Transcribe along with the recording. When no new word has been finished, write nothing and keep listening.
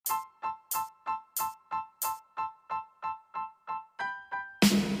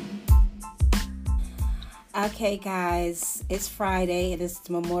Okay, guys, it's Friday. It is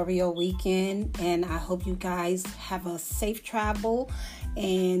Memorial Weekend, and I hope you guys have a safe travel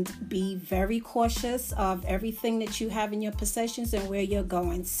and be very cautious of everything that you have in your possessions and where you're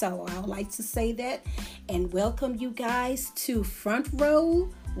going. So I would like to say that and welcome you guys to Front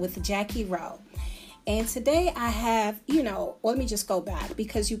Row with Jackie Rowe. And today I have, let me just go back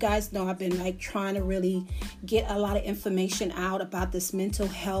because you guys know I've been trying to really get a lot of information out about this mental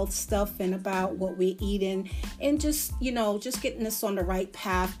health stuff and about what we're eating and just getting us on the right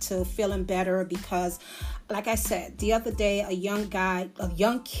path to feeling better because like I said, the other day, a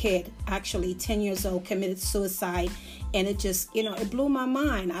young kid, actually 10 years old, committed suicide. And it just, it blew my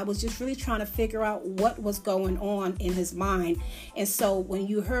mind. I was just really trying to figure out what was going on in his mind. And so when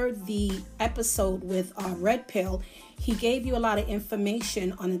you heard the episode with Red Pill, he gave you a lot of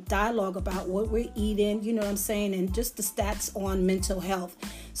information on a dialogue about what we're eating, you know what I'm saying, and just the stats on mental health.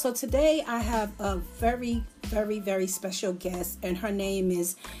 So today I have a very, very, very special guest, and her name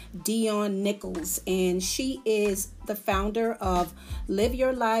is Dionne Nicholls, and she is the founder of Live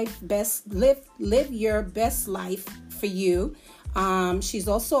Your Best Life for You. She's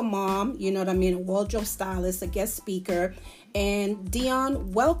also a mom, a wardrobe stylist, a guest speaker. And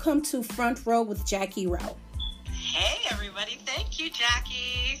Dionne, welcome to Front Row with Jackie Rowe. Hey, everybody. Thank you,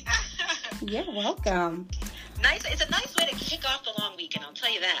 Jackie. You're welcome. Nice. It's a nice way to kick off the long weekend, I'll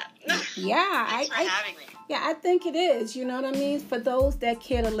tell you that. Yeah. Thanks for having me. Yeah, I think it is. You know what I mean? For those that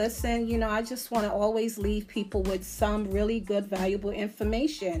care to listen, I just want to always leave people with some really good, valuable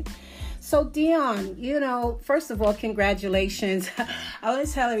information. So, Dionne, first of all, congratulations. I want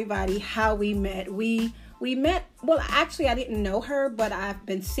to tell everybody how we met. We met, well, actually, I didn't know her, but I've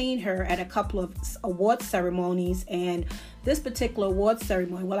been seeing her at a couple of award ceremonies. And this particular award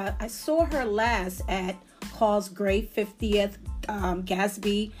ceremony, well, I saw her last at Carl's great 50th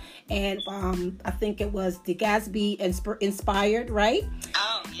Gatsby. And I think it was the Gatsby Inspired, right?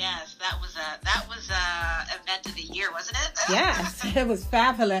 Oh, yes. That was event of the year, wasn't it? Yes, it was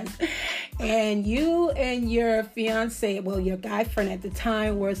fabulous. And you and your fiance, your guy friend at the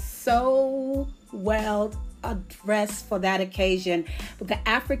time, were so well dressed for that occasion. But the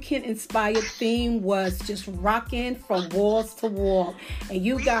African inspired theme was just rocking from walls to wall. And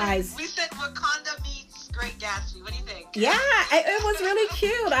we said Wakanda meets Great Gatsby. What do you think? Yeah, it was really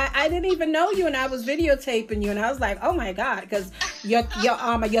cute. I didn't even know you, and I was videotaping you, and I was like, oh my God, because your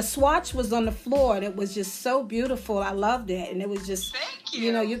swatch was on the floor, and it was just so beautiful. I loved it, and it was just, thank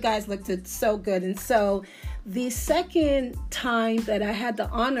you. You guys looked so good. And so the second time that I had the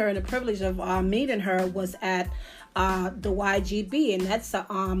honor and the privilege of meeting her was at the YGB, and that's a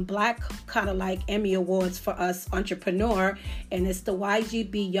black kind of like Emmy Awards for us entrepreneur, and it's the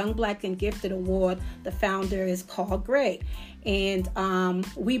YGB Young Black and Gifted Award. The founder is Carl Gray, and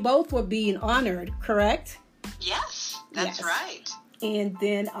we both were being honored, correct? Yes, that's right. And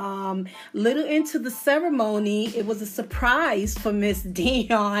then little into the ceremony, it was a surprise for Miss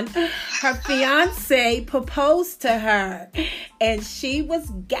Dionne. Her fiance proposed to her, and she was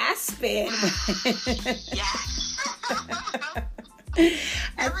gasping. Yes.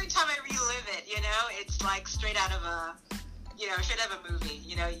 Every time I relive it, it's like straight out of a movie.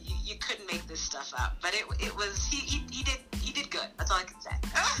 You couldn't make this stuff up. But it was he did good. That's all I can say.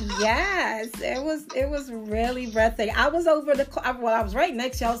 Yes, it was really breathtaking. I was I was right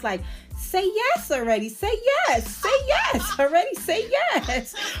next to you. I was like, say yes already. Say yes already. Say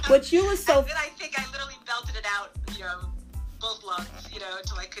yes. But you were so. And then I think I literally belted it out. Both lungs,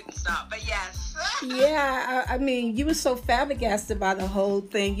 until I couldn't stop. But yes. Yeah, I mean, you were so flabbergasted by the whole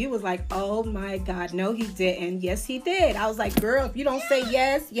thing. You was like, oh my God, no, he didn't. Yes, he did. I was like, girl, if you don't say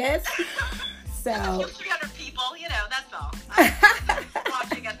yes. So. A few 300 people, that's all. I was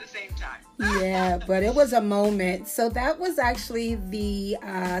watching at the same time. Yeah, but it was a moment. So that was actually the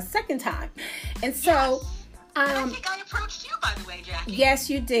second time. And so. Yes. I think I approached you, by the way, Jackie. Yes,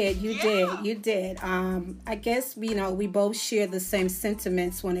 you did. You did. I guess, we both share the same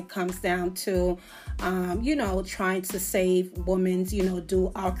sentiments when it comes down to, trying to save women,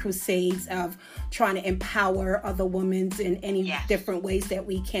 do our crusades of trying to empower other women in any different ways that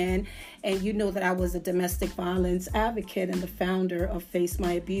we can. And you know that I was a domestic violence advocate and the founder of Face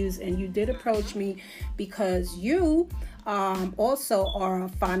My Abuse. And you did approach me because you also are a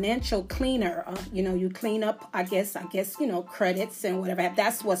financial cleaner. You clean up, I guess, credits and whatever.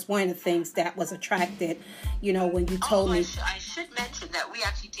 That's what's one of the things that was attracted, when you told me. I should mention that we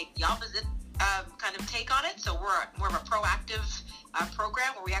actually take the opposite kind of take on it. So we're more of a proactive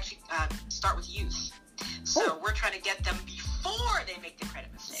program where we actually start with youth. So we're trying to get them before they make the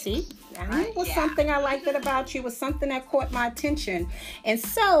credit mistake. See, that was something I liked about you. It was something that caught my attention. And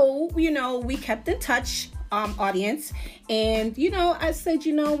so, we kept in touch audience. And, I said,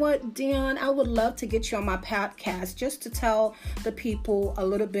 you know what, Dionne, I would love to get you on my podcast just to tell the people a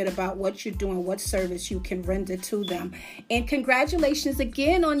little bit about what you're doing, what service you can render to them. And congratulations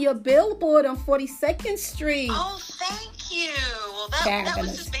again on your billboard on 42nd Street. Oh, thank you. Well, that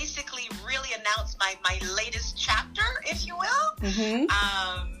was just basically really announced my latest chapter, if you will. Mm-hmm.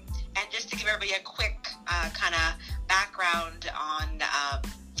 And just to give everybody a quick kind of background on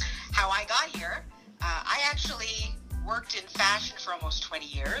how I got here, I actually worked in fashion for almost 20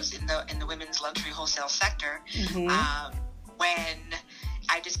 years in the women's luxury wholesale sector. Mm-hmm. When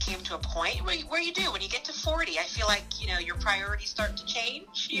I just came to a point where you do, when you get to 40, I feel like, your priorities start to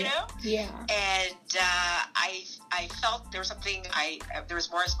change, you know? Yeah. And I felt there was something, there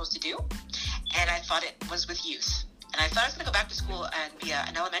was more I was supposed to do. And I thought it was with youth. And I thought I was going to go back to school and be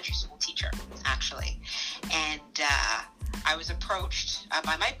an elementary school teacher, actually. And I was approached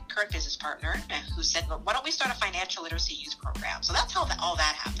by my current business partner who said, well, why don't we start a financial literacy youth program? So that's how all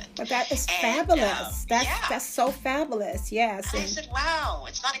that happened. But that is fabulous. That's so fabulous. Yes. And I said, wow,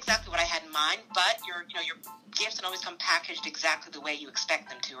 it's not exactly what I had in mind, but your gifts don't always come packaged exactly the way you expect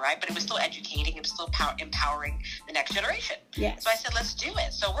them to, right? But it was still educating. It was still empowering the next generation. Yes. So I said, let's do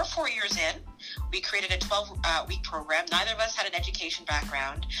it. So we're 4 years in. We created a 12-week program. Neither of us had an education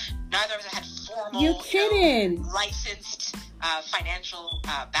background. Neither of us had formal, licensed financial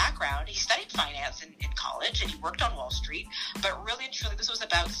background. He studied finance in college, and he worked on Wall Street. But really and truly, this was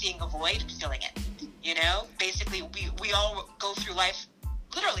about seeing a void and filling it. Basically, we all go through life,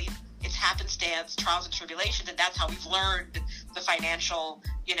 literally, it's happenstance, trials and tribulations, and that's how we've learned the financial,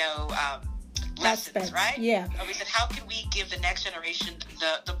 lessons, right? Yeah. And we said, how can we give the next generation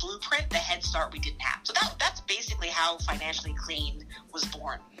the blueprint, the head start we didn't have? So that's basically how Financially Clean was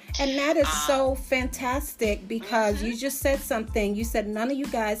born. And that is so fantastic because mm-hmm. you just said something. You said none of you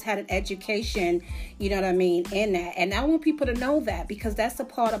guys had an education, in that. And I want people to know that because that's a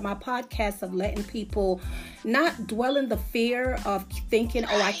part of my podcast of letting people not dwell in the fear of thinking,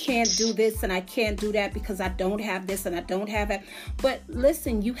 oh, I can't do this and I can't do that because I don't have this and I don't have that. But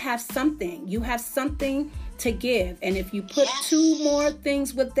listen, you have something. You have something to give. And if you put two more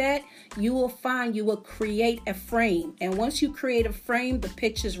things with that, you will find you will create a frame. And once you create a frame, the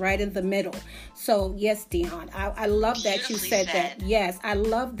picture's right in the middle. So yes, Dionne, I love that you said that. Yes, I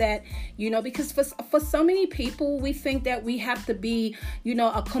love that, because for so many people, we think that we have to be,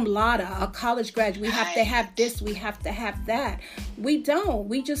 a cum laude, a college graduate. We have to have this, we have to have that. We don't.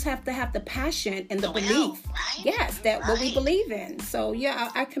 We just have to have the passion and the belief. Right? Yes, that what we believe in. So yeah,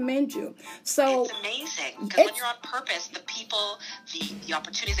 I commend you. So it's amazing because when you're on purpose, the people, the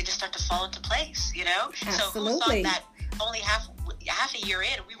opportunities, they just start to fall into place, Absolutely. So who thought that only half a year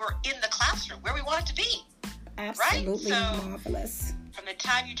in, we were in the classroom where we wanted to be. Absolutely right? So marvelous. From the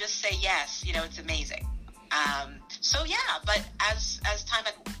time you just say yes, it's amazing. But as time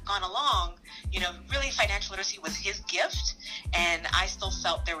had gone along, really financial literacy was his gift, and I still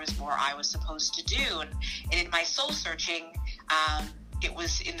felt there was more I was supposed to do. And in my soul searching, it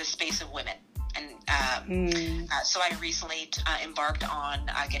was in the space of women. And so I recently embarked on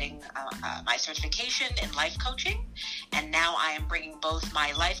getting my certification in life coaching, and now I am bringing both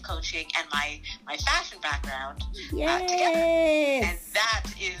my life coaching and my fashion background together. And that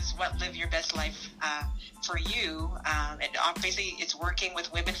is what Live Your Best Life for You. And basically, it's working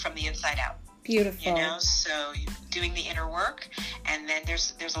with women from the inside out. Beautiful. So doing the inner work, and then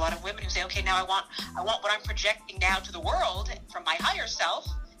there's a lot of women who say, okay, now I want what I'm projecting now to the world from my higher self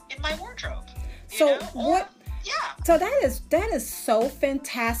in my wardrobe. So that is so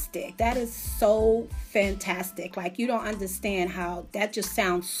fantastic. That is so fantastic. Like, you don't understand how that just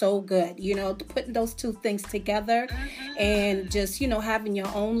sounds so good, putting those two things together and just, having your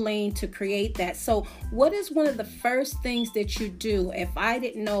own lane to create that. So what is one of the first things that you do? If I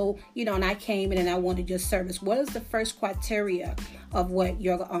didn't know, and I came in and I wanted your service, what is the first criteria of what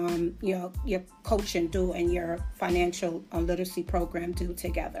your coaching do and your financial literacy program do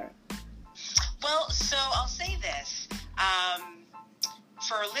together? Well, so I'll say this.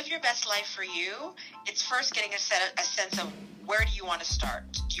 For Live Your Best Life for You, it's first getting a sense of where do you want to start?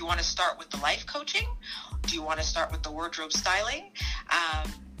 Do you want to start with the life coaching? Do you want to start with the wardrobe styling?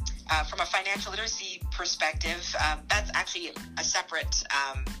 From a financial literacy perspective, that's actually a separate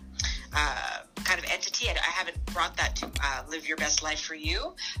kind of entity. I haven't brought that to Live Your Best Life for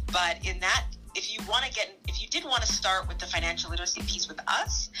You, but in that, if you did want to start with the financial literacy piece with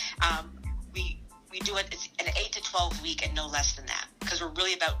us, we do it. It's an 8 to 12 week and no less than that, because we're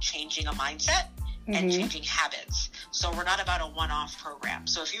really about changing a mindset and changing habits. So we're not about a one-off program.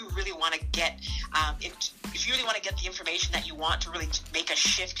 So if you really want to get, if you really want to get the information that you want to really make a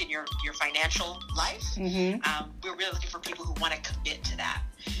shift in your financial life, we're really looking for people who want to commit to that.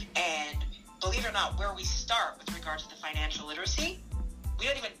 And believe it or not, where we start with regards to the financial literacy, we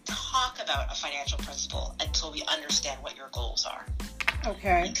don't even talk about a financial principle until we understand what your goals are.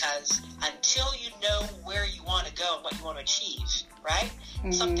 Okay. Because until you know where you want to go and what you want to achieve, right?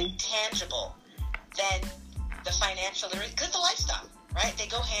 Something tangible, then the financial literacy, because the lifestyle, right? They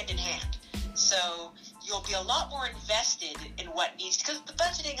go hand in hand. So you'll be a lot more invested in what needs, because the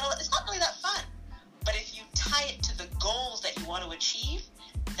budgeting, it's not really that fun. But if you tie it to the goals that you want to achieve,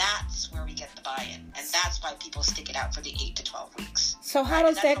 that's where we get the buy-in. And that's why people stick it out for the 8 to 12 weeks. So how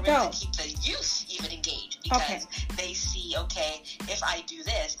does that go? To keep the youth even engaged, because they see, okay, if I do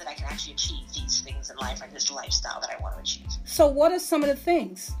this, then I can actually achieve these things in life and this lifestyle that I want to achieve. So what are some of the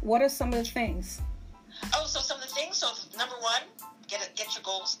things? Oh, so some of the things. So number one, get your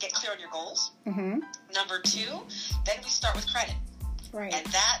goals, get clear on your goals. Number two, then we start with credit. Right. And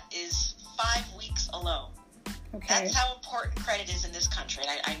that is 5 weeks alone. Okay. That's how important credit is in this country.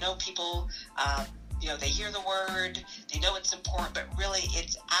 And I know people, they hear the word, they know it's important, but really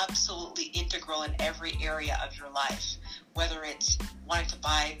it's absolutely integral in every area of your life. Whether it's wanting to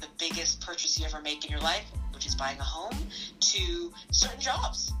buy the biggest purchase you ever make in your life, which is buying a home, to certain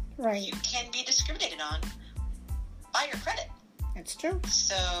jobs. Right. You can be discriminated on by your credit. That's true.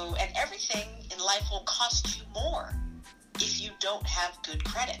 So, and everything in life will cost you more if you don't have good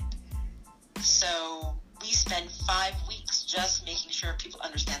credit. So we spend 5 weeks just making sure people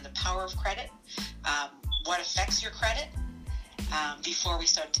understand the power of credit, what affects your credit, before we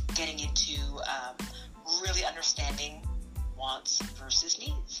start getting into really understanding wants versus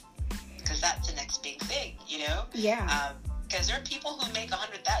needs. Because that's the next big thing, Yeah. Because there are people who make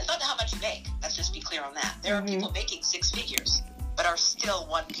 $100,000. It's not how much you make. Let's just be clear on that. There are people making 6 figures, but are still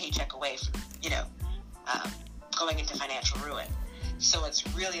one paycheck away from, going into financial ruin. So it's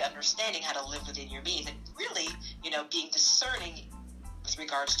really understanding how to live within your means and really, being discerning with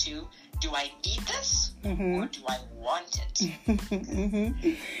regards to, do I need this or do I want it?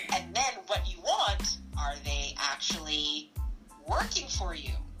 And then what you want, are they actually working for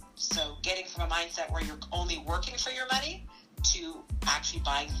you? So getting from a mindset where you're only working for your money to actually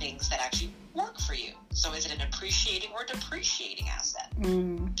buying things that actually work for you. So is it an appreciating or depreciating asset?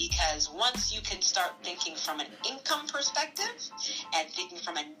 Because once you can start thinking from an income perspective and thinking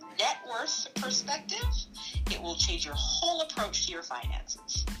from a net worth perspective, it will change your whole approach to your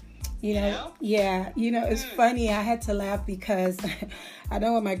finances. It's funny. I had to laugh because I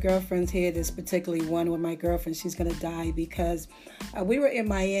know when my girlfriend's here, this particularly one with my girlfriend, she's going to die because we were in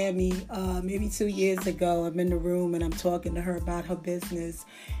Miami maybe 2 years ago. I'm in the room and I'm talking to her about her business.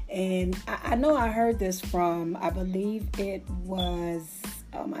 And I know I heard this from, I believe it was,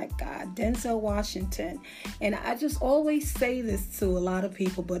 oh my God, Denzel Washington. And I just always say this to a lot of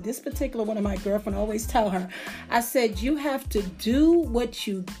people, but this particular one of my girlfriend, I always tell her, I said, you have to do what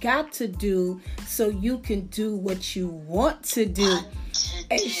you got to do so you can do what you want to do.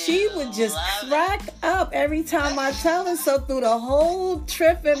 And she would just crack up every time I tell her. So through the whole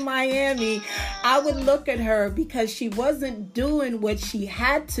trip in Miami, I would look at her because she wasn't doing what she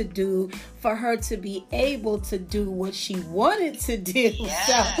had to do for her to be able to do what she wanted to do. Yeah.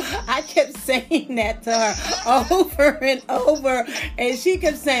 So I kept saying that to her over and over. And she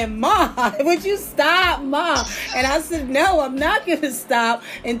kept saying, "Ma, would you stop, Ma?" And I said, "No, I'm not going to stop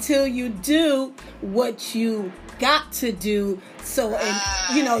until you do what you got to do. So, and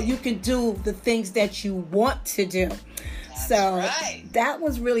you can do the things that you want to do." So that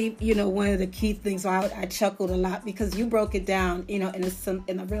was really, one of the key things. So I chuckled a lot because you broke it down, in a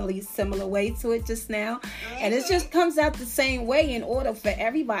really similar way to it just now. And it just comes out the same way in order for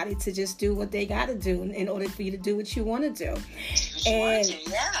everybody to just do what they got to do in order for you to do what you want to do. And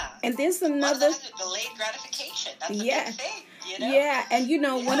there's another delayed gratification. That's a big thing. Yeah, and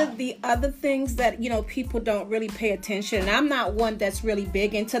one of the other things that people don't really pay attention, and I'm not one that's really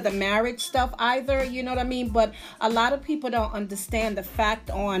big into the marriage stuff either, you know what I mean? But a lot of people don't understand the fact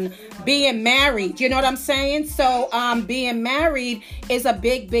on being married, you know what I'm saying? So being married is a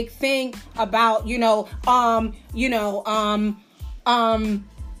big thing about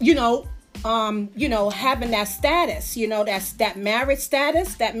having that status, that's that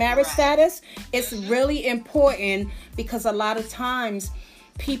marriage status. It's really important because a lot of times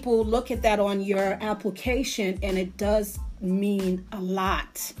people look at that on your application and it does mean a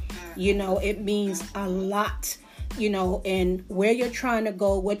lot. It means a lot, and where you're trying to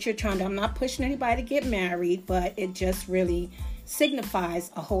go, what you're trying to, I'm not pushing anybody to get married, but it just really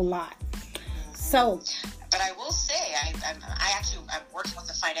signifies a whole lot. So, but I will say, I'm working with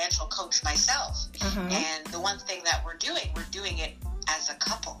a financial coach myself, and the one thing that we're doing it as a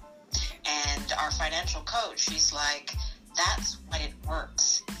couple. And our financial coach, she's like, that's when it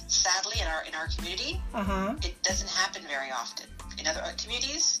works. Sadly, in our community, it doesn't happen very often. In other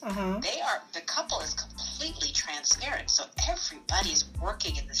communities, the couple is completely transparent, so everybody's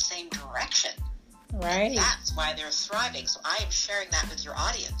working in the same direction. Right. And that's why they're thriving. So I am sharing that with your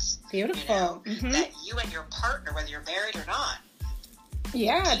audience. Beautiful. That you and your partner, whether you're married or not, be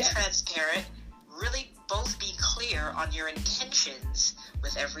transparent, really both be clear on your intentions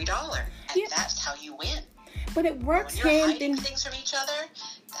with every dollar. And that's how you win. But it works when you're hiding things from each other,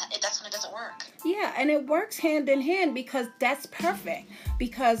 that's when it doesn't work. Yeah, and it works hand in hand because that's perfect.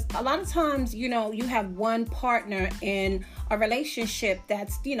 Because a lot of times, you have one partner in a relationship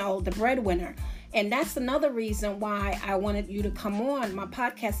that's, the breadwinner. And that's another reason why I wanted you to come on my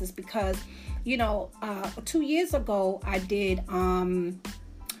podcast is because, 2 years ago I did, I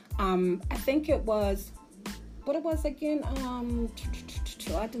think it was, what it was again?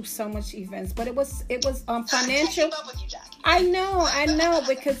 I do so much events, but it was financial. Keep up with you, Jackie. I know,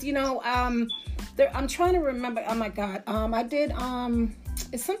 because I'm trying to remember. Oh my God, I did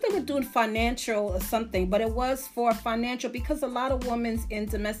it's something with doing financial or something, but it was for financial because a lot of women in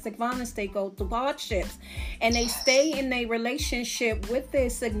domestic violence, they go through hardships and they stay in a relationship with their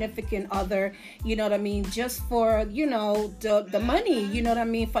significant other, just for, the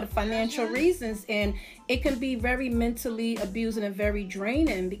money, for the financial reasons. And it can be very mentally abusing and very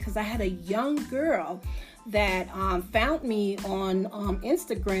draining because I had a young girl that found me on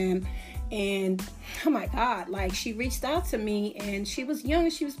Instagram. And oh my God, like she reached out to me and she was young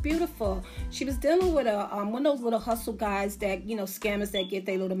and she was beautiful. She was dealing with one of those little hustle guys that, scammers that get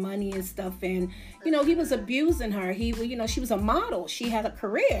their little money and stuff. And, he was abusing her. He, she was a model. She had a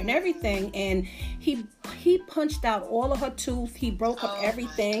career and everything. And he punched out all of her tooth. He broke up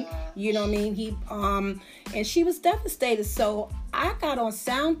everything. You know what I mean? He, and she was devastated. So I got on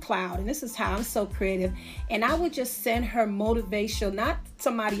SoundCloud, and this is how I'm so creative, and I would just send her motivational, not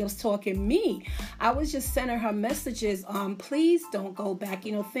somebody else talking me. I was just sending her messages, please don't go back,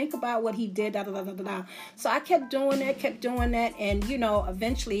 think about what he did, da, da, da, da, da. So I kept doing that, and,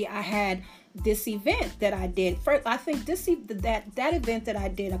 eventually I had this event that I did. First, I think that event that I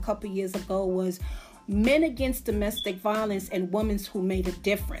did a couple years ago was Men Against Domestic Violence and Women Who Made a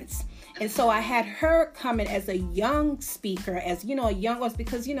Difference. And so I had her come in as a young speaker, as, a young one,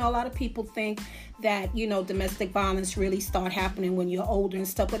 because, a lot of people think that, domestic violence really start happening when you're older and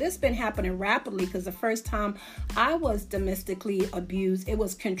stuff. But it's been happening rapidly because the first time I was domestically abused, it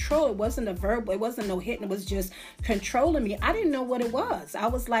was control. It wasn't a verbal, it wasn't no hitting. It was just controlling me. I didn't know what it was. I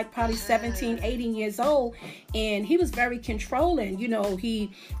was like probably 17, 18 years old. And he was very controlling.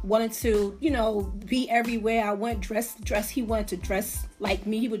 He wanted to, be everywhere I went, dress. He wanted to dress like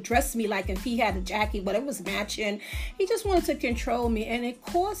me. He would dress me like if he had a jacket, but it was matching. He just wanted to control me. And it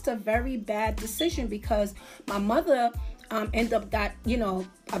caused a very bad decision because my mother ended up got,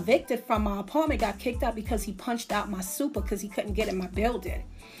 evicted from my apartment, got kicked out because he punched out my super because he couldn't get in my building.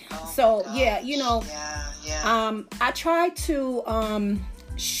 So, I tried to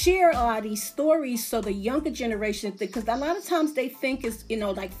share a lot of these stories so the younger generation, because a lot of times they think it's,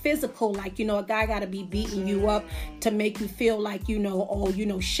 like physical, like, a guy got to be beating you up to make you feel like,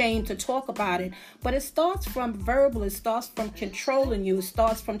 shame to talk about it. But it starts from verbal. It starts from controlling you. It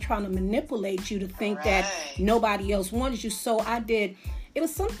starts from trying to manipulate you to think that nobody else wanted you. So it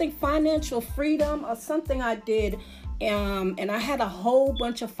was something financial freedom or something I did. And I had a whole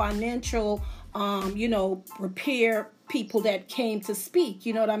bunch of financial, repair people that came to speak,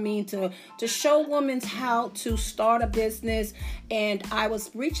 to show women how to start a business. And I was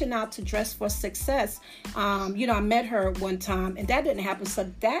reaching out to Dress for Success. I met her one time and that didn't happen.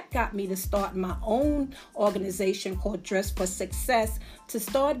 So that got me to start my own organization called Dress for Success, to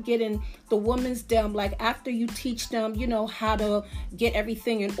start getting the women's them, like after you teach them, how to get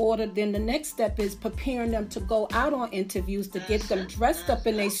everything in order, then the next step is preparing them to go out on interviews, to get them dressed up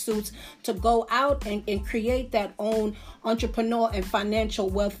in their suits, to go out and create that own entrepreneur and financial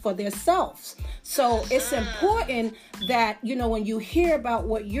wealth for themselves. So it's important that, when you hear about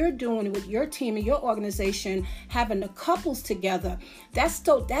what you're doing with your team and your organization, having the couples together,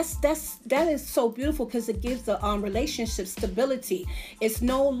 that is so beautiful because it gives the relationship stability. It's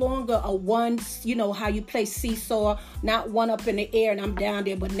no longer a one, how you play seesaw, not one up in the air and I'm down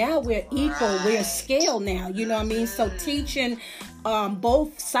there, but now we're equal, we're scale now, you know what I mean? So teaching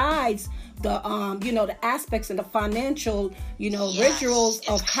both sides the aspects and the financial, Yes, rituals it's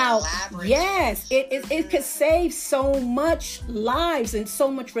of how, collaborative. yes, it could save so much lives and so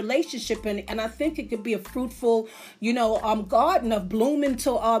much relationship. And I think it could be a fruitful, garden of blooming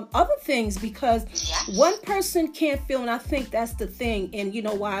to other things, because Yes. one person can't feel, and I think that's the thing. And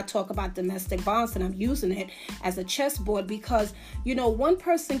why I talk about domestic violence, and I'm using it as a chessboard, because, one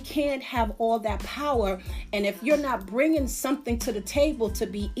person can't have all that power. And if you're not bringing something to the table to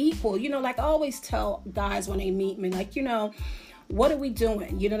be equal, like I always tell guys when they meet me, like, what are we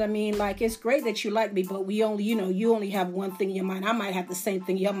doing? You know what I mean? Like, it's great that you like me, but we only, you only have one thing in your mind. I might have the same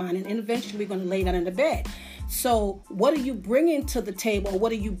thing in your mind. And eventually we're going to lay down in the bed. So what are you bringing to the table?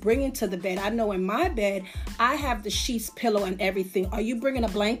 What are you bringing to the bed? I know in my bed, I have the sheets, pillow, and everything. Are you bringing a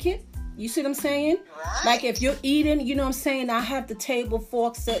blanket? You see what I'm saying? Right. Like if you're eating, you know what I'm saying? I have the table,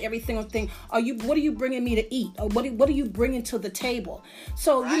 forks, everything. What are you bringing me to eat? Or what are you bringing to the table?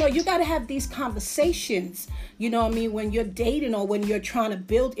 So, Right. you got to have these conversations, when you're dating or when you're trying to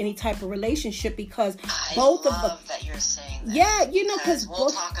build any type of relationship, because I both of love that you're saying this. Yeah, because we'll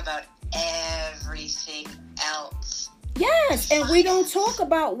talk about everything else. Yes, and we don't talk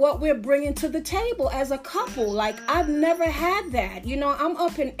about what we're bringing to the table as a couple. Like, I've never had that. I'm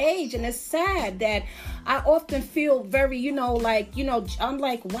up in age, and it's sad that I often feel very, I'm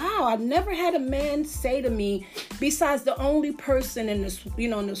like, wow, I've never had a man say to me, besides the only person in this,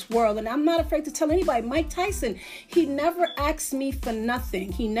 in this world, and I'm not afraid to tell anybody, Mike Tyson, he never asked me for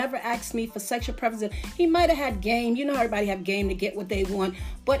nothing. He never asked me for sexual preferences. He might have had game. Everybody have game to get what they want.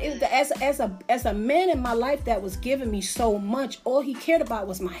 But as a man in my life that was giving me so much, all he cared about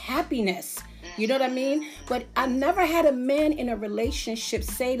was my happiness. You know what I mean? But I never had a man in a relationship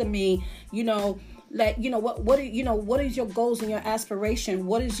say to me, like, what is your goals and your aspiration?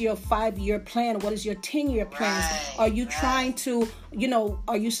 What is your 5-year plan? What is your 10-year plans? Right, Are you trying to,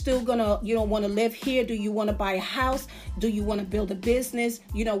 are you still gonna, want to live here? Do you want to buy a house? Do you want to build a business?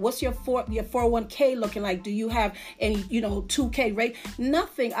 What's your 401k looking like? Do you have any, 2K rate?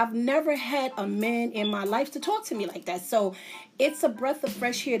 Nothing. I've never had a man in my life to talk to me like that. So it's a breath of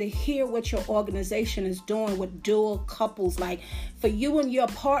fresh air to hear what your organization is doing with dual couples. Like, for you and your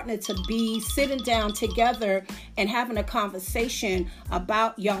partner to be sitting down together and having a conversation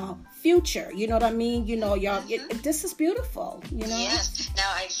about y'all future. You know what I mean? Y'all, this is beautiful, Yes.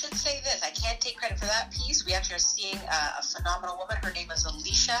 Now, I should say this. I can't take credit for that piece. We actually are seeing a phenomenal woman. Her name is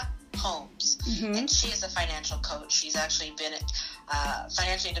Alicia Holmes, and she is a financial coach. She's actually been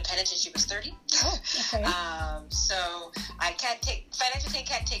financially independent since she was 30. Oh, okay. So I can't take credit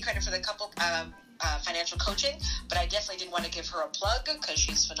for the couple financial coaching, but I definitely did want to give her a plug because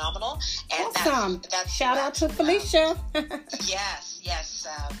she's phenomenal. And awesome. That's shout out to Felicia. Yes.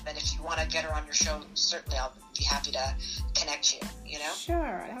 And if you want to get her on your show, certainly I'll be happy to connect you.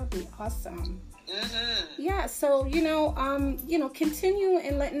 Sure, that would be awesome. Mm-hmm. Yeah, so continue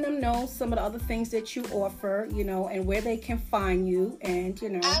and letting them know some of the other things that you offer, and where they can find you, and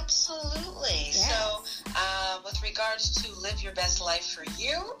Absolutely. Yes. So, with regards to live your best life for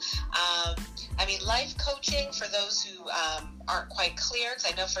you, life coaching for those who aren't quite clear,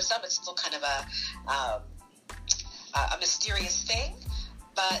 because I know for some it's still kind of a mysterious thing.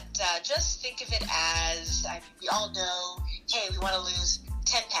 But just think of it as, we all know, hey, we want to lose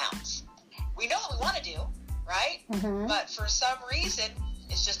 10 pounds. We know what we want to do, right? Mm-hmm. But for some reason,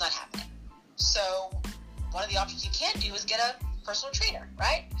 it's just not happening. So one of the options you can do is get a personal trainer,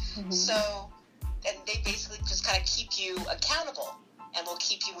 right? Mm-hmm. So, and they basically just kind of keep you accountable and will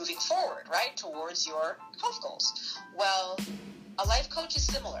keep you moving forward, right, towards your health goals. Well, a life coach is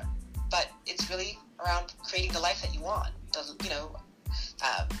similar, but it's really around creating the life that you want, the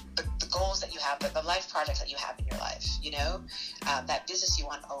goals that you have, the life projects that you have in your life, that business you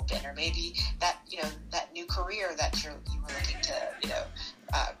want to open, or maybe that, that new career that you were looking to,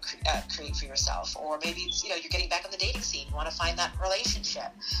 create for yourself, or maybe it's, you're getting back on the dating scene, you want to find that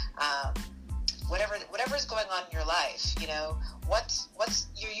relationship, whatever is going on in your life, what's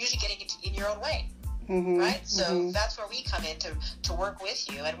you're usually getting it in your own way. Mm-hmm. Right? So that's where we come in to work with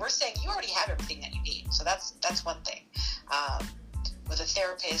you, and we're saying you already have everything that you need. So that's one thing. With a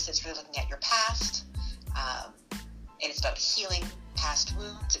therapist, it's really looking at your past, and it's about healing past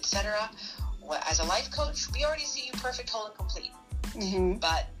wounds, etc. As a life coach, we already see you perfect, whole, and complete. Mm-hmm.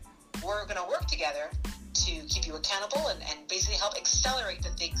 But we're going to work together to keep you accountable and basically help accelerate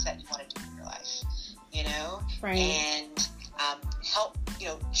the things that you want to do in your life, Right. And help,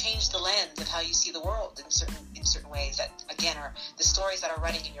 change the lens of how you see the world in certain ways that, again, are the stories that are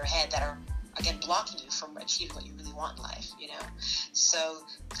running in your head that are again, blocking you from achieving what you really want in life, you know? So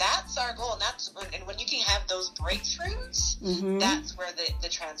that's our goal. And when you can have those breakthroughs, that's where the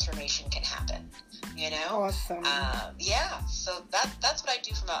transformation can happen, you know? Awesome. So that's what I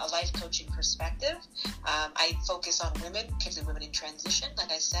do from a life coaching perspective. I focus on women, particularly women in transition,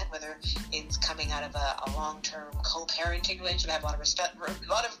 like I said, whether it's coming out of a long-term co-parenting relationship. I have a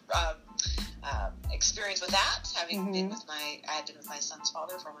lot of experience with that, having been I had been with my son's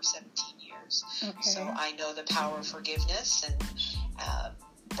father for over 17 years. Okay. So I know the power of forgiveness and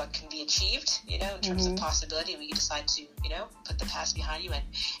what can be achieved, you know, in terms of possibility when you decide to, you know, put the past behind you and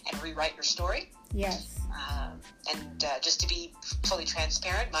rewrite your story. Yes. And just to be fully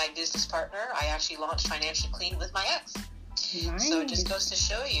transparent, my business partner, I actually launched Financially Clean with my ex. Nice. So it just goes to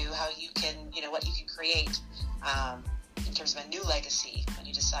show you how you can, you know, what you can create in terms of a new legacy when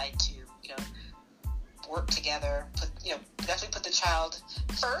you decide to, you know, work together, definitely put the child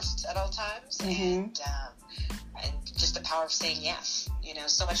first at all times, and just the power of saying yes. You know,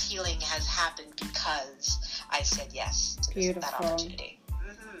 so much healing has happened because I said yes to that opportunity.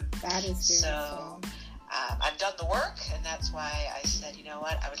 That is beautiful. So I've done the work, and that's why I said, you know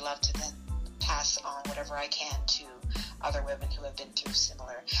what, I would love to then pass on whatever I can to other women who have been through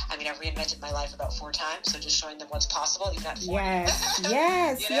similar. I mean, I've reinvented my life about 4 times, so just showing them what's possible, even at 40.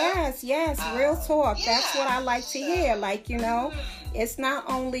 Yes. Real talk. That's what I like to hear. Like, you know, it's not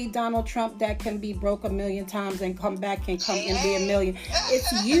only Donald Trump that can be broke 1,000,000 times and come back and be 1,000,000.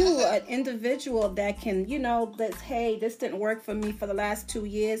 It's you, an individual that can, you know, that, hey, this didn't work for me for the last 2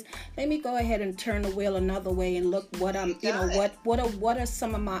 years. Let me go ahead and turn the wheel another way and look what I'm, you know, what are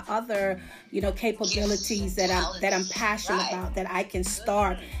some of my other, you know, capabilities that I'm passionate about, that I can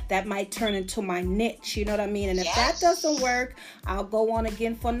start, that might turn into my niche, you know what I mean? And if that doesn't work, I'll go on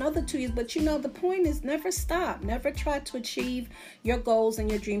again for another 2 years. But you know, the point is never stop. Never try to achieve your goals and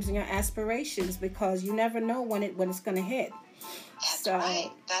your dreams and your aspirations, because you never know when it's going to hit. That's right.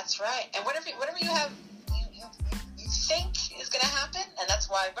 And whatever you have, you think is going to happen, and that's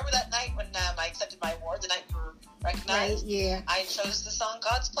why, remember that night when I accepted my award, the night you were recognized? Right, yeah. I chose the song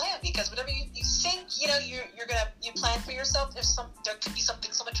God's Plan, because whatever you think, you know, you plan for yourself, there could be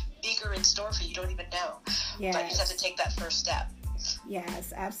something so much bigger in store for you, you don't even know. Yes. But you just have to take that first step.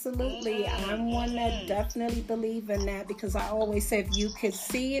 Yes, absolutely. I'm one that definitely believe in that, because I always say if you can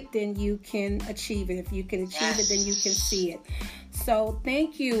see it, then you can achieve it. If you can achieve it, then you can see it. So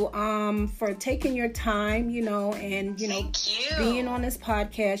thank you for taking your time, you know, and, you know, being on this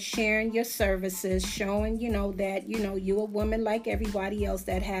podcast, sharing your services, showing, you know, that, you know, you're a woman like everybody else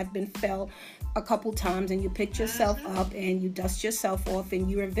that have been felt a couple times, and you picked yourself up and you dust yourself off,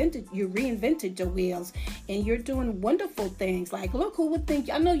 and you reinvented your wheels, and you're doing wonderful things. Like, look, who would think?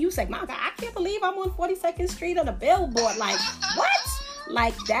 I know you say, my God, I can't believe I'm on 42nd Street on a billboard. Like, what?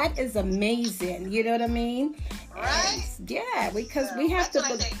 Like, that is amazing. You know what I mean? Right? And, because we have to.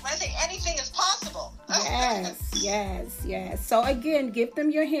 When I say anything is possible. Yes. So again, give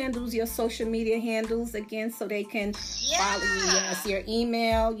them your handles, your social media handles again, so they can follow you. Yes, your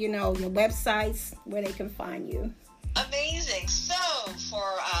email, you know, your websites, where they can find you. Amazing. So for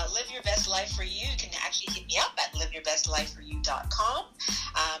Live Your Best Life for You, you can actually hit me up at liveyourbestlife4you.com.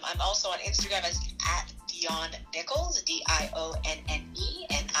 I'm also on Instagram as at Dionne Nicholls, DionneNichols.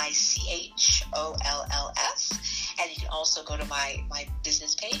 And you can also go to my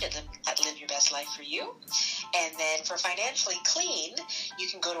business page at Live Your Best Life for You. And then for Financially Clean, you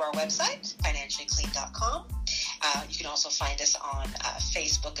can go to our website, financiallyclean.com. You can also find us on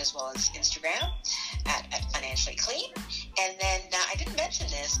Facebook as well as Instagram at Financially Clean. And then I didn't mention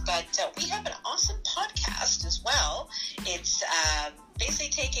this, but we have an awesome podcast as well. It's basically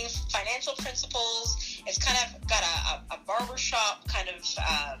taking financial principles. It's kind of got a barbershop kind of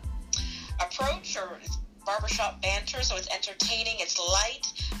approach, or barbershop banter. So it's entertaining, it's light,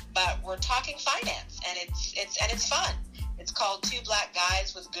 but we're talking finance, and it's fun. It's called Two Black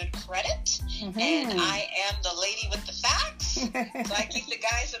Guys with Good Credit, and I am the lady with the facts, so I keep the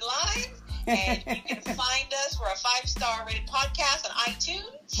guys in line. And you can find us. We're a 5-star rated podcast on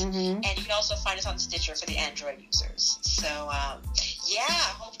iTunes, and you can also find us on Stitcher for the Android users. So,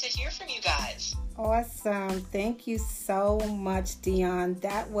 hope to hear from you guys. Awesome. Thank you so much, Dionne.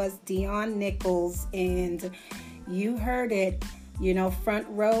 That was Dionne Nicholls, and you heard it. You know, Front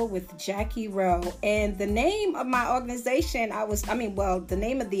Row with Jackie Rowe. And the name of my organization, the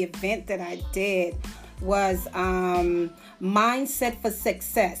name of the event that I did was Mindset for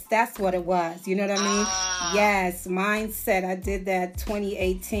Success. That's what it was. You know what I mean? Yes, Mindset. I did that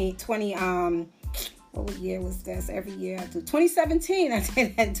 2018, What year was this? Every year I do. 2017. I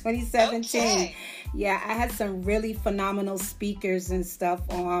did that in 2017. Okay. Yeah, I had some really phenomenal speakers and stuff.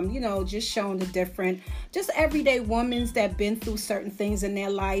 Just showing the different, just everyday women that been through certain things in their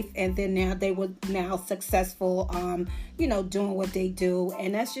life, and then now they were successful. Doing what they do,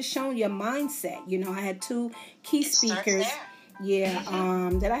 and that's just showing your mindset. I had two key speakers. Yeah,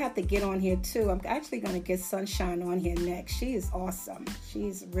 that I have to get on here too. I'm actually going to get Sunshine on here next. She is awesome.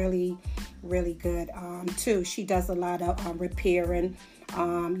 She's really, really good too. She does a lot of repairing,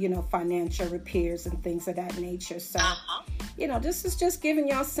 financial repairs and things of that nature. So, this is just giving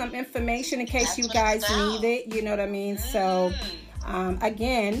y'all some information in case you guys need it. You know what I mean? So,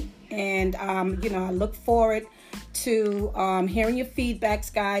 again, and, I look forward to hearing your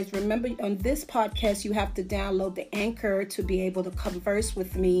feedbacks, guys. Remember, on this podcast, you have to download the Anchor to be able to converse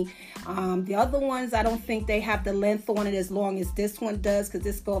with me. The other ones, I don't think they have the length on it as long as this one does, because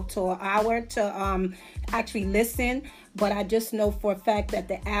this goes up to an hour to actually listen. But I just know for a fact that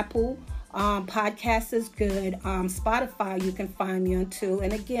the Apple podcast is good. Spotify, you can find me on too.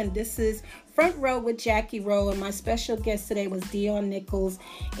 And again, this is Front Row with Jackie Rowe, and my special guest today was Dionne Nicholls.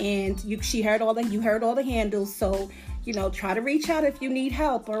 And you heard all the handles. So, try to reach out if you need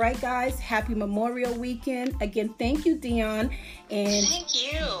help. All right, guys. Happy Memorial Weekend. Again, thank you, Dionne. And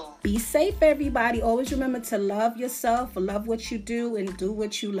thank you. Be safe, everybody. Always remember to love yourself, love what you do, and do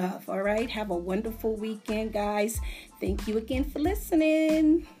what you love. All right. Have a wonderful weekend, guys. Thank you again for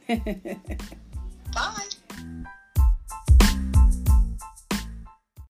listening. Bye.